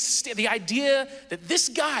 he can't stand the idea that this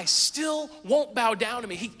guy still won't bow down to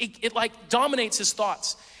me. It like dominates his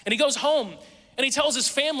thoughts. And he goes home and he tells his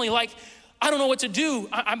family, like, I don't know what to do.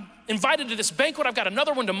 I'm invited to this banquet. I've got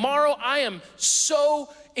another one tomorrow. I am so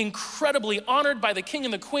incredibly honored by the king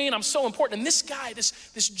and the queen. I'm so important. And this guy,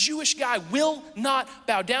 this Jewish guy will not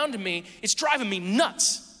bow down to me. It's driving me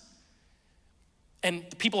nuts. And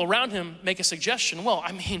the people around him make a suggestion. Well,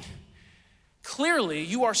 I mean, clearly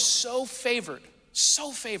you are so favored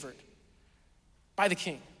by the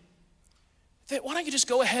king that why don't you just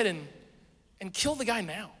go ahead and kill the guy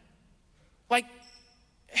now? Like,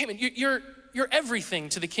 hey man, you're everything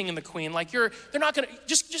to the king and the queen. Like, they're not gonna,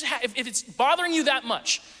 if it's bothering you that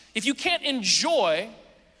much, if you can't enjoy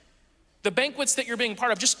the banquets that you're being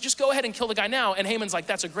part of, just go ahead and kill the guy now. And Haman's like,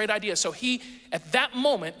 that's a great idea. So he, at that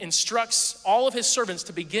moment, instructs all of his servants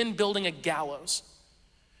to begin building a gallows.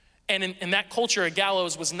 And in that culture, a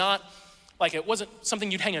gallows was not, like, it wasn't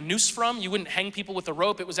something you'd hang a noose from. You wouldn't hang people with a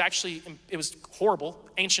rope. It was horrible,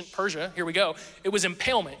 ancient Persia, here we go. It was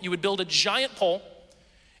impalement. You would build a giant pole,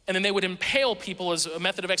 and then they would impale people as a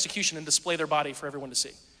method of execution and display their body for everyone to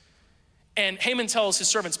see. And Haman tells his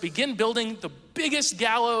servants, begin building the biggest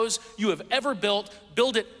gallows you have ever built.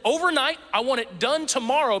 Build it overnight. I want it done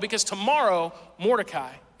tomorrow, because tomorrow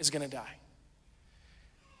Mordecai is gonna die.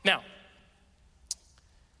 Now,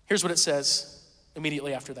 here's what it says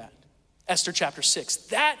immediately after that. Esther chapter 6.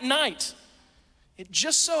 That night, it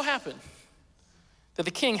just so happened that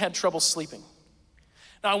the king had trouble sleeping.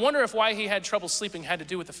 Now, I wonder if why he had trouble sleeping had to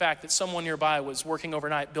do with the fact that someone nearby was working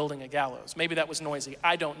overnight building a gallows. Maybe that was noisy.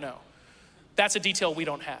 I don't know. That's a detail we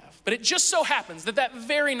don't have. But it just so happens that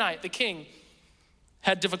very night, the king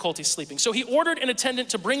had difficulty sleeping. So he ordered an attendant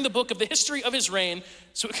to bring the book of the history of his reign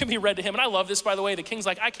so it could be read to him. And I love this, by the way. The king's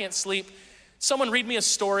like, I can't sleep. Someone read me a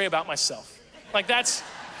story about myself. Like that's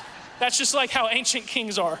just like how ancient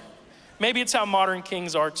kings are. Maybe it's how modern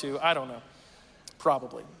kings are too. I don't know.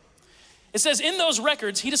 Probably. It says, in those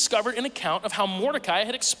records, he discovered an account of how Mordecai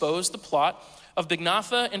had exposed the plot of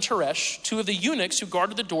Bigthana and Teresh, two of the eunuchs who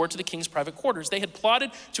guarded the door to the king's private quarters. They had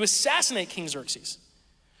plotted to assassinate King Xerxes.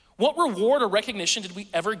 What reward or recognition did we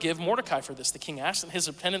ever give Mordecai for this? The king asked, and his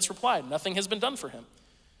attendants replied, nothing has been done for him.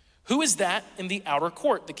 Who is that in the outer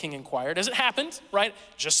court? The king inquired. As it happened, right?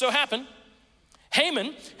 Just so happened,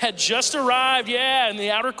 Haman had just arrived, in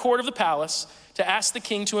the outer court of the palace to ask the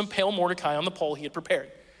king to impale Mordecai on the pole he had prepared.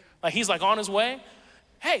 Like he's like on his way.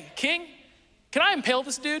 Hey, king, can I impale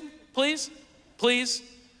this dude, please? Please?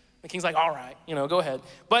 The king's like, all right, go ahead.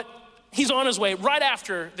 But he's on his way right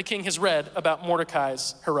after the king has read about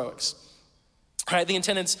Mordecai's heroics. All right, the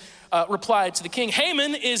attendants replied to the king,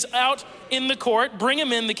 Haman is out in the court. Bring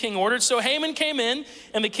him in, the king ordered. So Haman came in,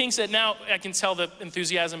 and the king said, now I can tell the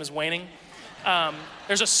enthusiasm is waning.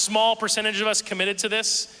 There's a small percentage of us committed to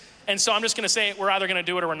this. And so I'm just going to say we're either going to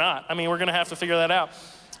do it or we're not. I mean, we're going to have to figure that out.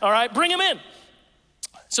 All right, bring him in.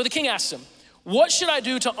 So the king asked him, what should I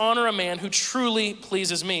do to honor a man who truly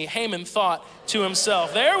pleases me? Haman thought to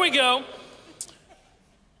himself, there we go.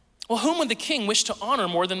 Well, whom would the king wish to honor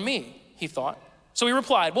more than me? He thought. So he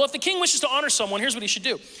replied, well, if the king wishes to honor someone, here's what he should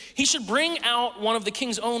do. He should bring out one of the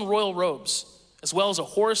king's own royal robes, as well as a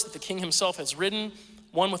horse that the king himself has ridden,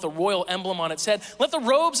 one with a royal emblem on its head. Let the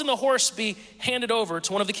robes and the horse be handed over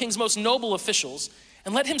to one of the king's most noble officials,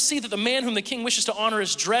 and let him see that the man whom the king wishes to honor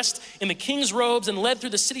is dressed in the king's robes and led through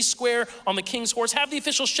the city square on the king's horse. Have the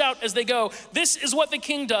officials shout as they go, this is what the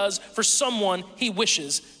king does for someone he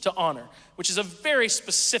wishes to honor, which is a very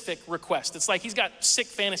specific request. It's like he's got sick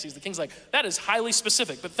fantasies. The king's like, that is highly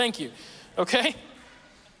specific, but thank you, okay?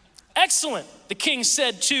 Excellent, the king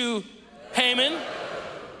said to Haman.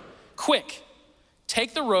 Quick,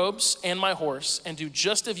 take the robes and my horse and do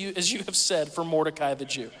just as you have said for Mordecai the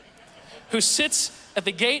Jew, who sits at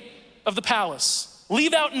the gate of the palace.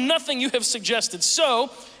 Leave out nothing you have suggested. So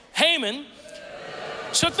Haman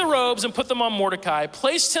took the robes and put them on Mordecai,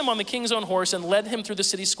 placed him on the king's own horse, and led him through the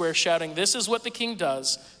city square, shouting, this is what the king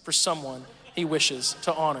does for someone he wishes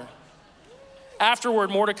to honor. Afterward,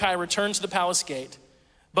 Mordecai returned to the palace gate,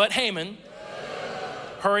 but Haman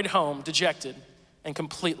hurried home, dejected and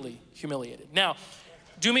completely humiliated. Now,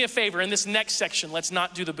 do me a favor, in this next section, let's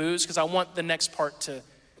not do the booze, because I want the next part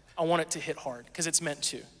I want it to hit hard, because it's meant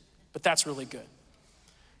to, but that's really good.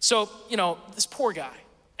 So, this poor guy,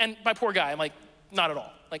 and by poor guy, I'm like, not at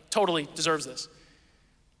all, like totally deserves this.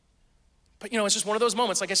 But it's just one of those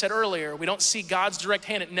moments, like I said earlier, we don't see God's direct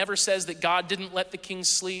hand. It never says that God didn't let the king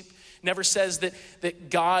sleep, never says that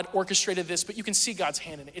God orchestrated this, but you can see God's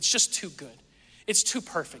hand in it. It's just too good. It's too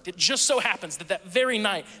perfect. It just so happens that very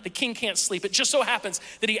night, the king can't sleep. It just so happens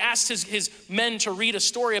that he asked his men to read a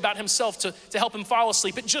story about himself to help him fall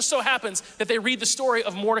asleep. It just so happens that they read the story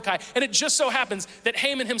of Mordecai. And it just so happens that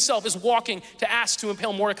Haman himself is walking to ask to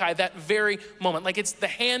impale Mordecai that very moment. Like it's the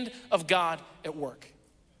hand of God at work.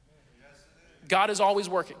 God is always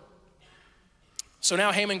working. So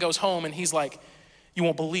now Haman goes home and he's like, you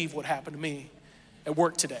won't believe what happened to me at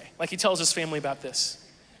work today. Like he tells his family about this.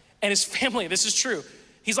 And his family, this is true.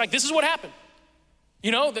 He's like, this is what happened.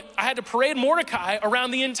 That I had to parade Mordecai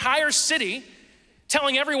around the entire city,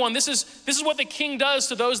 telling everyone this is what the king does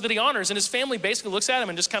to those that he honors. And his family basically looks at him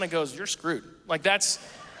and just kind of goes, you're screwed. Like that's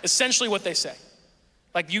essentially what they say.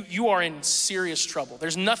 Like you are in serious trouble.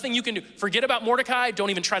 There's nothing you can do. Forget about Mordecai.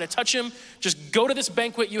 Don't even try to touch him. Just go to this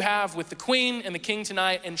banquet you have with the queen and the king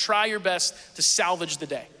tonight and try your best to salvage the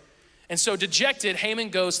day. And so dejected, Haman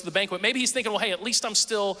goes to the banquet. Maybe he's thinking, well, hey, at least I'm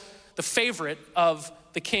still the favorite of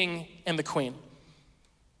the king and the queen.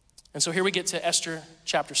 And so here we get to Esther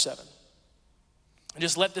chapter 7. And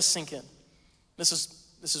just let this sink in. This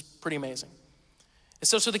is pretty amazing. And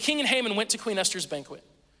so the king and Haman went to Queen Esther's banquet.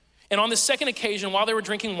 And on this second occasion, while they were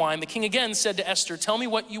drinking wine, the king again said to Esther, tell me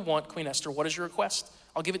what you want, Queen Esther. What is your request?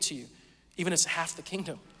 I'll give it to you, even if it's half the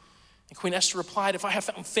kingdom. And Queen Esther replied, if I have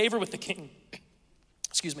found favor with the king,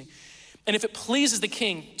 and if it pleases the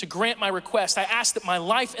king to grant my request, I ask that my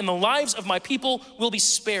life and the lives of my people will be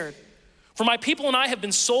spared. For my people and I have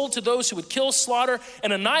been sold to those who would kill, slaughter,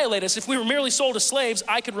 and annihilate us. If we were merely sold as slaves,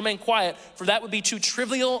 I could remain quiet, for that would be too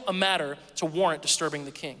trivial a matter to warrant disturbing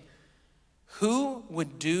the king. Who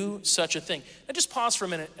would do such a thing? Now just pause for a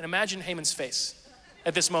minute and imagine Haman's face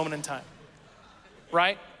at this moment in time,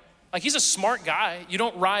 right? Like he's a smart guy. You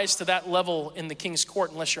don't rise to that level in the king's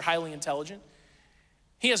court unless you're highly intelligent.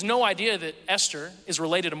 He has no idea that Esther is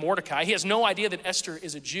related to Mordecai. He has no idea that Esther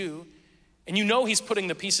is a Jew. And you know he's putting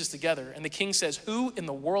the pieces together. And the king says, who in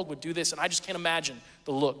the world would do this? And I just can't imagine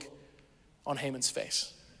the look on Haman's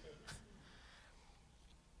face.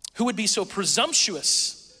 Who would be so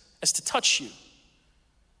presumptuous as to touch you?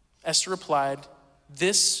 Esther replied,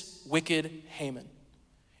 this wicked Haman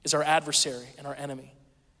is our adversary and our enemy.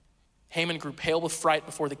 Haman grew pale with fright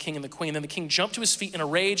before the king and the queen. Then the king jumped to his feet in a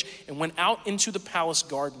rage and went out into the palace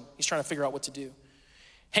garden. He's trying to figure out what to do.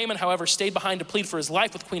 Haman, however, stayed behind to plead for his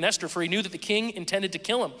life with Queen Esther, for he knew that the king intended to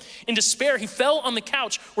kill him. In despair, he fell on the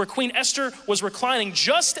couch where Queen Esther was reclining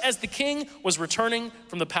just as the king was returning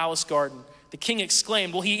from the palace garden. The king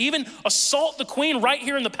exclaimed, will he even assault the queen right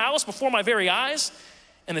here in the palace before my very eyes?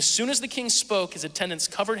 And as soon as the king spoke, his attendants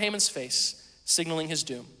covered Haman's face, signaling his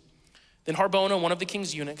doom. Then Harbona, one of the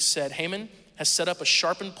king's eunuchs, said, Haman has set up a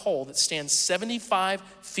sharpened pole that stands 75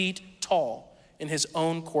 feet tall in his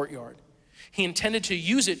own courtyard. He intended to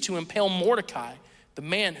use it to impale Mordecai, the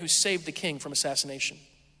man who saved the king from assassination.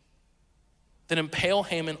 Then impale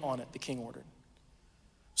Haman on it, the king ordered.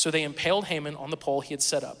 So they impaled Haman on the pole he had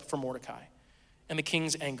set up for Mordecai, and the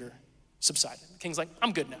king's anger subsided. The king's like,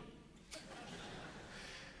 I'm good now.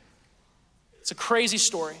 It's a crazy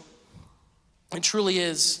story. It truly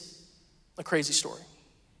is a crazy story.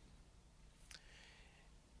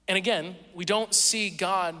 And again, we don't see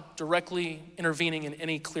God directly intervening in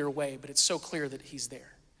any clear way, but it's so clear that he's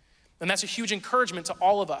there. And that's a huge encouragement to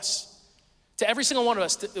all of us, to every single one of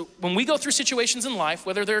us. When we go through situations in life,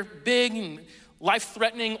 whether they're big and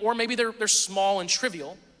life-threatening, or maybe they're small and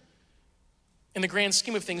trivial, in the grand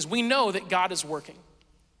scheme of things, we know that God is working.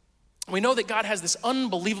 We know that God has this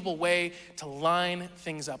unbelievable way to line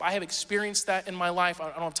things up. I have experienced that in my life. I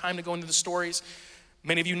don't have time to go into the stories.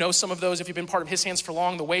 Many of you know some of those if you've been part of His Hands for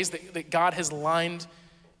long, the ways that God has lined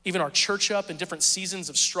even our church up in different seasons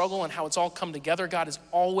of struggle and how it's all come together. God is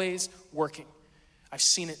always working. I've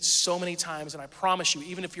seen it so many times, and I promise you,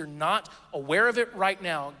 even if you're not aware of it right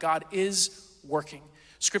now, God is working.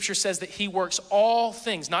 Scripture says that He works all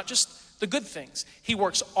things, not just the good things. He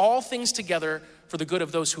works all things together for the good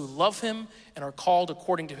of those who love Him and are called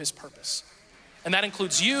according to His purpose. And that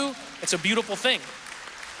includes you. It's a beautiful thing.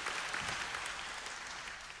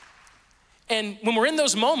 And when we're in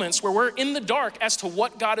those moments where we're in the dark as to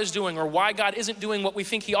what God is doing or why God isn't doing what we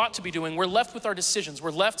think He ought to be doing, we're left with our decisions.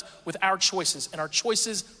 We're left with our choices, and our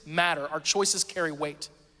choices matter. Our choices carry weight.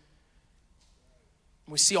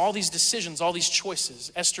 We see all these decisions, all these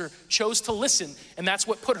choices. Esther chose to listen, and that's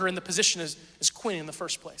what put her in the position as queen in the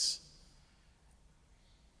first place.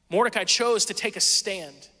 Mordecai chose to take a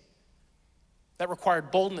stand that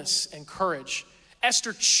required boldness and courage.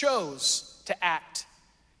 Esther chose to act,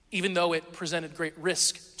 even though it presented great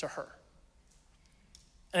risk to her.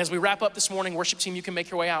 And as we wrap up this morning, worship team, you can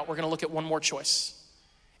make your way out. We're gonna look at one more choice.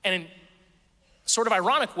 And in a sort of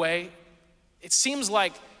ironic way, it seems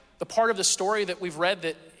like the part of the story that we've read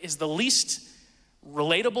that is the least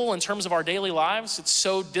relatable in terms of our daily lives. It's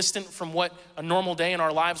so distant from what a normal day in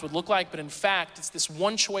our lives would look like, but in fact, it's this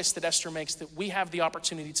one choice that Esther makes that we have the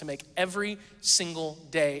opportunity to make every single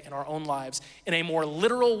day in our own lives in a more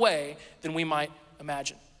literal way than we might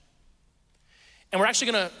imagine. And we're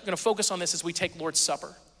actually gonna focus on this as we take Lord's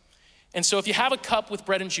Supper. And so if you have a cup with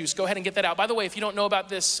bread and juice, go ahead and get that out. By the way, if you don't know about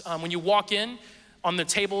this, when you walk in on the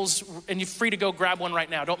tables, and you're free to go grab one right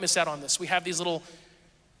now, don't miss out on this. We have these little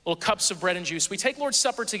cups of bread and juice. We take Lord's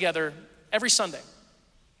Supper together every Sunday.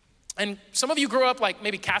 And some of you grew up like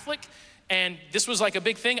maybe Catholic, and this was like a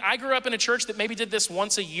big thing. I grew up in a church that maybe did this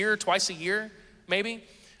once a year, twice a year, maybe.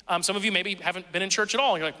 Some of you maybe haven't been in church at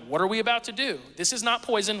all. You're like, what are we about to do? This is not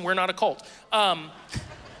poison, we're not a cult.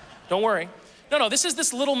 Don't worry. No, this is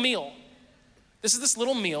this little meal. This is this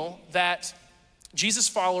little meal that Jesus'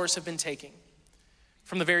 followers have been taking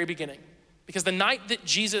from the very beginning. Because the night that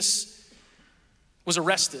Jesus was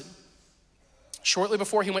arrested, shortly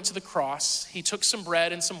before he went to the cross, he took some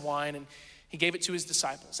bread and some wine and he gave it to his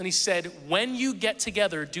disciples. And he said, when you get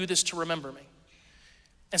together, do this to remember me.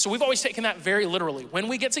 And so we've always taken that very literally. When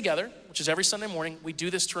we get together, which is every Sunday morning, we do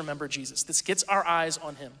this to remember Jesus. This gets our eyes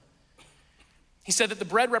on him. He said that the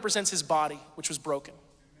bread represents his body, which was broken.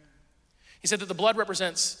 He said that the blood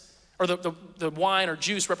represents, or the wine or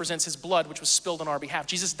juice represents his blood, which was spilled on our behalf.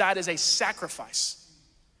 Jesus died as a sacrifice.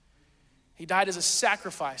 He died as a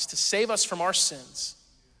sacrifice to save us from our sins.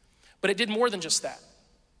 But it did more than just that.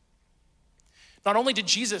 Not only did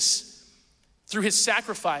Jesus, through his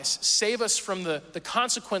sacrifice, save us from the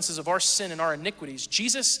consequences of our sin and our iniquities,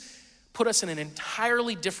 Jesus put us in an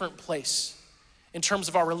entirely different place in terms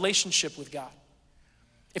of our relationship with God.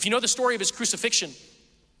 If you know the story of his crucifixion,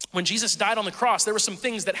 When Jesus died on the cross, there were some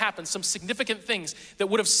things that happened, some significant things that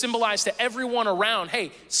would have symbolized to everyone around,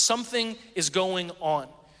 hey, something is going on.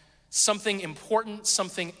 Something important,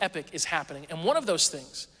 something epic is happening. And one of those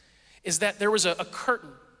things is that there was a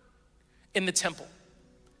curtain in the temple.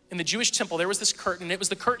 In the Jewish temple, there was this curtain. It was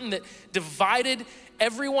the curtain that divided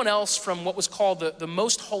everyone else from what was called the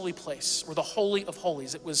most holy place, or the Holy of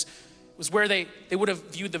Holies. It was where they would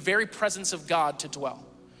have viewed the very presence of God to dwell.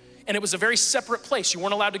 And it was a very separate place. You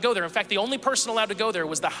weren't allowed to go there. In fact, the only person allowed to go there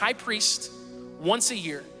was the high priest once a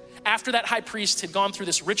year. After that high priest had gone through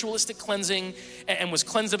this ritualistic cleansing and was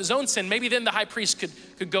cleansed of his own sin, maybe then the high priest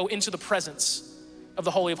could go into the presence of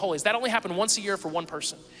the Holy of Holies. That only happened once a year for one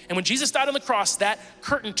person. And when Jesus died on the cross, that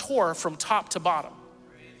curtain tore from top to bottom.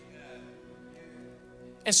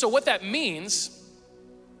 And so what that means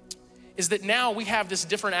is that now we have this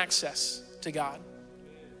different access to God.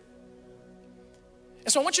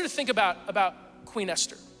 And so I want you to think about Queen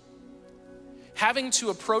Esther having to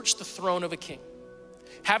approach the throne of a king,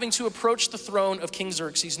 having to approach the throne of King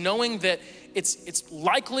Xerxes, knowing that it's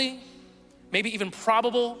likely, maybe even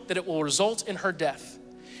probable, that it will result in her death.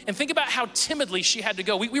 And think about how timidly she had to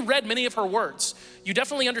go. We read many of her words. You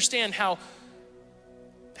definitely understand how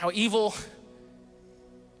evil,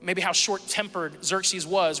 maybe how short-tempered Xerxes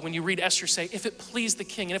was when you read Esther say, if it pleased the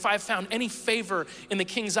king, and if I have found any favor in the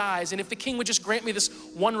king's eyes, and if the king would just grant me this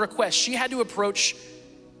one request. She had to approach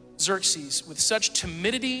Xerxes with such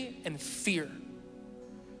timidity and fear.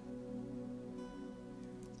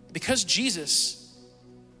 Because Jesus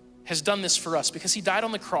has done this for us, because he died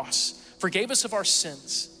on the cross, forgave us of our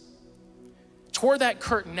sins, tore that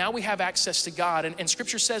curtain, now we have access to God. And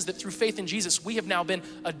scripture says that through faith in Jesus, we have now been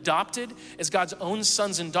adopted as God's own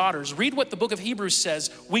sons and daughters. Read what the book of Hebrews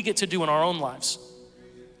says we get to do in our own lives.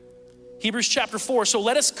 Hebrews chapter 4, so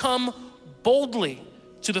let us come boldly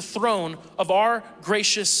to the throne of our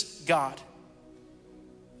gracious God.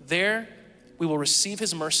 There we will receive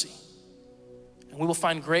his mercy, and we will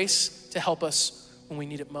find grace to help us when we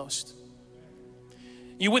need it most.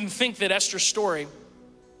 You wouldn't think that Esther's story,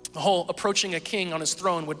 the whole approaching a king on his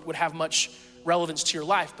throne, would have much relevance to your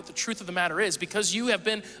life. But the truth of the matter is, because you have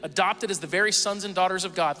been adopted as the very sons and daughters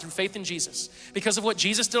of God through faith in Jesus, because of what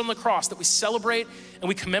Jesus did on the cross that we celebrate and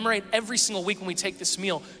we commemorate every single week when we take this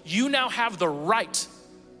meal, you now have the right.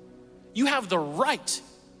 You have the right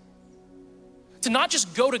to not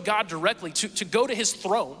just go to God directly, to go to his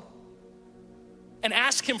throne and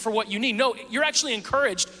ask him for what you need. No, you're actually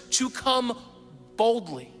encouraged to come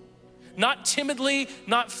boldly. Not timidly,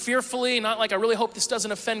 not fearfully, not like I really hope this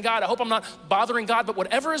doesn't offend God. I hope I'm not bothering God, but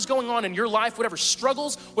whatever is going on in your life, whatever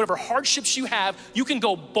struggles, whatever hardships you have, you can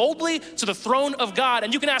go boldly to the throne of God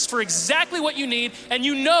and you can ask for exactly what you need, and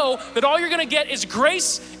you know that all you're gonna get is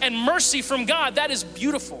grace and mercy from God. That is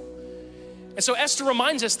beautiful. And so Esther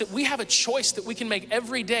reminds us that we have a choice that we can make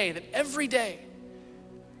every day, that every day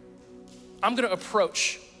I'm gonna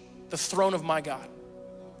approach the throne of my God,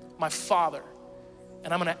 my Father,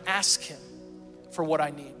 and I'm gonna ask him for what I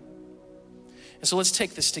need. And so let's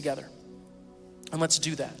take this together and let's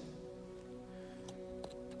do that.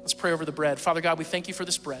 Let's pray over the bread. Father God, we thank you for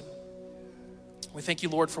this bread. We thank you,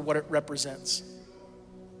 Lord, for what it represents.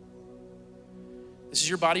 This is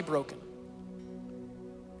your body broken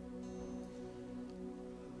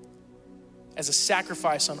as a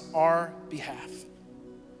sacrifice on our behalf.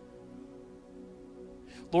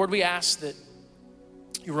 Lord, we ask that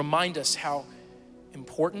you remind us how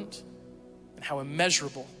important and how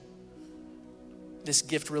immeasurable this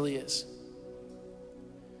gift really is.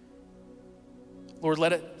 Lord,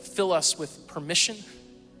 let it fill us with permission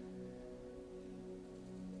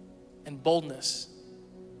and boldness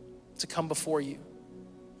to come before you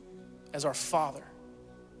as our Father,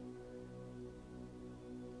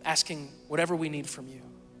 asking whatever we need from you.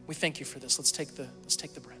 We thank you for this. Let's take the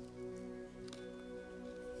bread.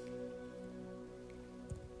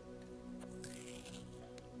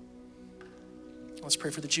 Let's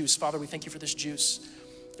pray for the juice. Father, we thank you for this juice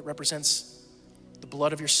that represents the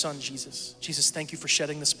blood of your son, Jesus. Jesus, thank you for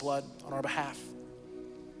shedding this blood on our behalf.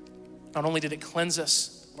 Not only did it cleanse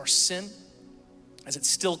us of our sin, as it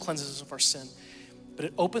still cleanses us of our sin, but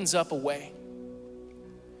it opens up a way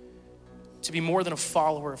to be more than a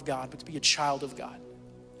follower of God, but to be a child of God.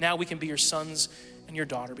 Now we can be your sons and your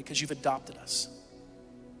daughter because you've adopted us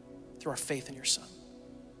through our faith in your son.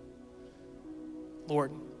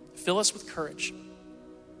 Lord, fill us with courage.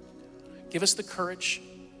 Give us the courage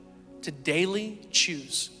to daily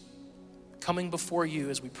choose coming before you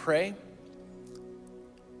as we pray,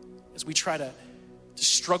 as we try to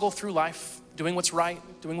struggle through life, doing what's right,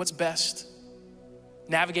 doing what's best,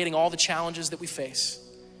 navigating all the challenges that we face.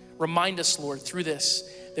 Remind us, Lord, through this,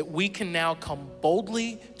 that we can now come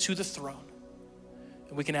boldly to the throne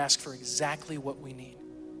and we can ask for exactly what we need.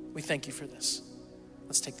 We thank you for this.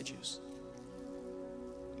 Let's take the juice.